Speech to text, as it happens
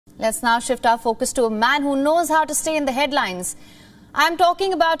Let's now shift our focus to a man who knows how to stay in the headlines. I'm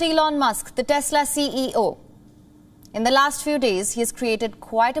talking about Elon Musk, the Tesla CEO. In the last few days, he has created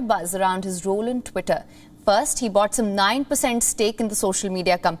quite a buzz around his role in Twitter. First, he bought some 9% stake in the social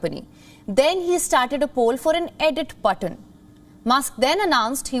media company. Then he started a poll for an edit button. Musk then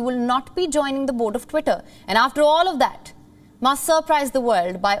announced he will not be joining the board of Twitter. And after all of that, Musk surprised the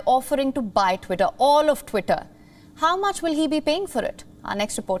world by offering to buy Twitter, all of Twitter. How much will he be paying for it? Our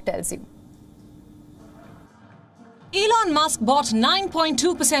next report tells you. Elon Musk bought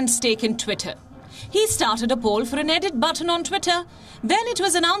 9.2% stake in Twitter. He started a poll for an edit button on Twitter. Then it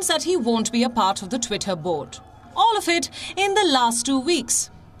was announced that he won't be a part of the Twitter board. All of it in the last 2 weeks.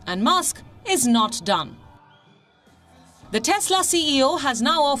 And Musk is not done. The Tesla CEO has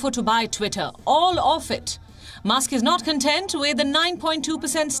now offered to buy Twitter, all of it. Musk is not content with the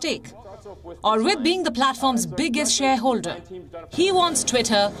 9.2% stake, or with being the platform's biggest shareholder. He wants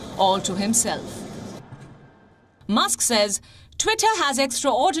Twitter all to himself. Musk says, Twitter has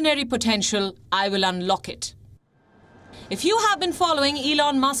extraordinary potential, I will unlock it. If you have been following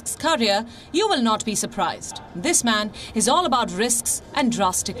Elon Musk's career, you will not be surprised. This man is all about risks and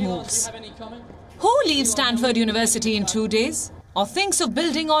drastic moves. Who leaves Stanford University in 2 days? Or thinks of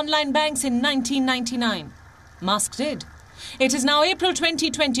building online banks in 1999? Musk did. It is now April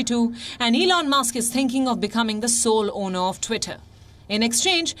 2022 and Elon Musk is thinking of becoming the sole owner of Twitter. In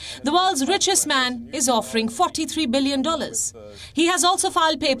exchange, the world's richest man is offering $43 billion. He has also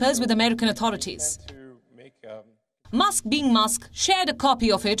filed papers with American authorities. Musk, being Musk, shared a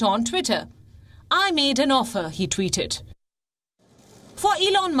copy of it on Twitter. I made an offer, he tweeted. For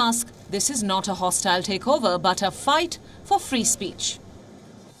Elon Musk, this is not a hostile takeover, but a fight for free speech.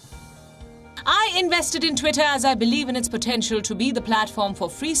 I invested in Twitter as I believe in its potential to be the platform for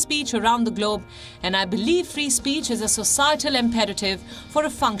free speech around the globe, and I believe free speech is a societal imperative for a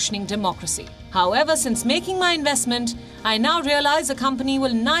functioning democracy. However, since making my investment, I now realize the company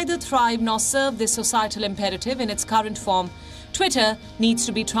will neither thrive nor serve this societal imperative in its current form. Twitter needs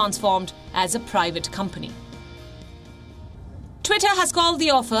to be transformed as a private company. Twitter has called the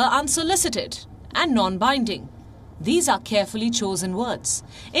offer unsolicited and non-binding. These are carefully chosen words,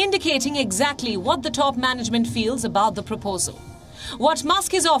 indicating exactly what the top management feels about the proposal. What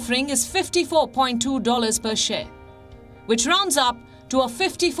Musk is offering is $54.2 per share, which rounds up to a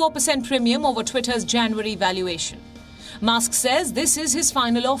 54% premium over Twitter's January valuation. Musk says this is his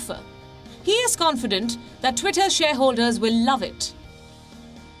final offer. He is confident that Twitter shareholders will love it.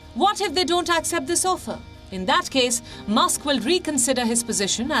 What if they don't accept this offer? In that case, Musk will reconsider his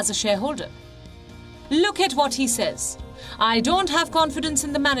position as a shareholder. Look at what he says. I don't have confidence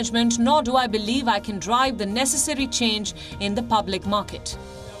in the management, nor do I believe I can drive the necessary change in the public market.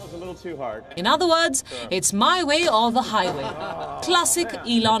 That was a little too hard. In other words, it's my way or the highway. Classic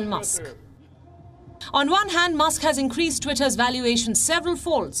Elon Musk. On one hand, Musk has increased Twitter's valuation several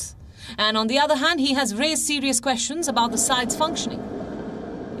folds. And on the other hand, he has raised serious questions about the site's functioning.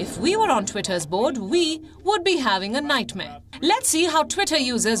 If we were on Twitter's board, we would be having a nightmare. Let's see how Twitter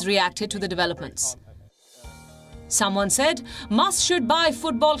users reacted to the developments. Someone said, Musk should buy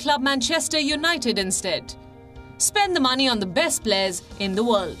football club Manchester United instead. Spend the money on the best players in the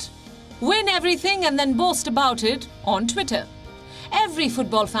world. Win everything and then boast about it on Twitter. Every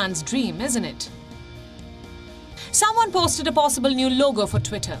football fan's dream, isn't it? Someone posted a possible new logo for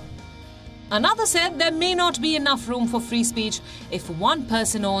Twitter. Another said there may not be enough room for free speech if one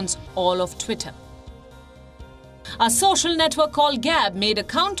person owns all of Twitter. A social network called Gab made a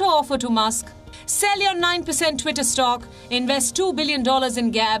counter-offer to Musk. Sell your 9% Twitter stock, invest $2 billion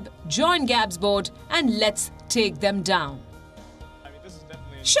in Gab, join Gab's board, and let's take them down.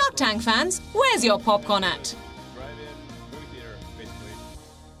 Shark Tank fans, where's your popcorn at?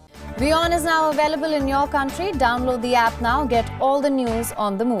 WION is now available in your country. Download the app now. Get all the news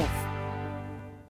on the move.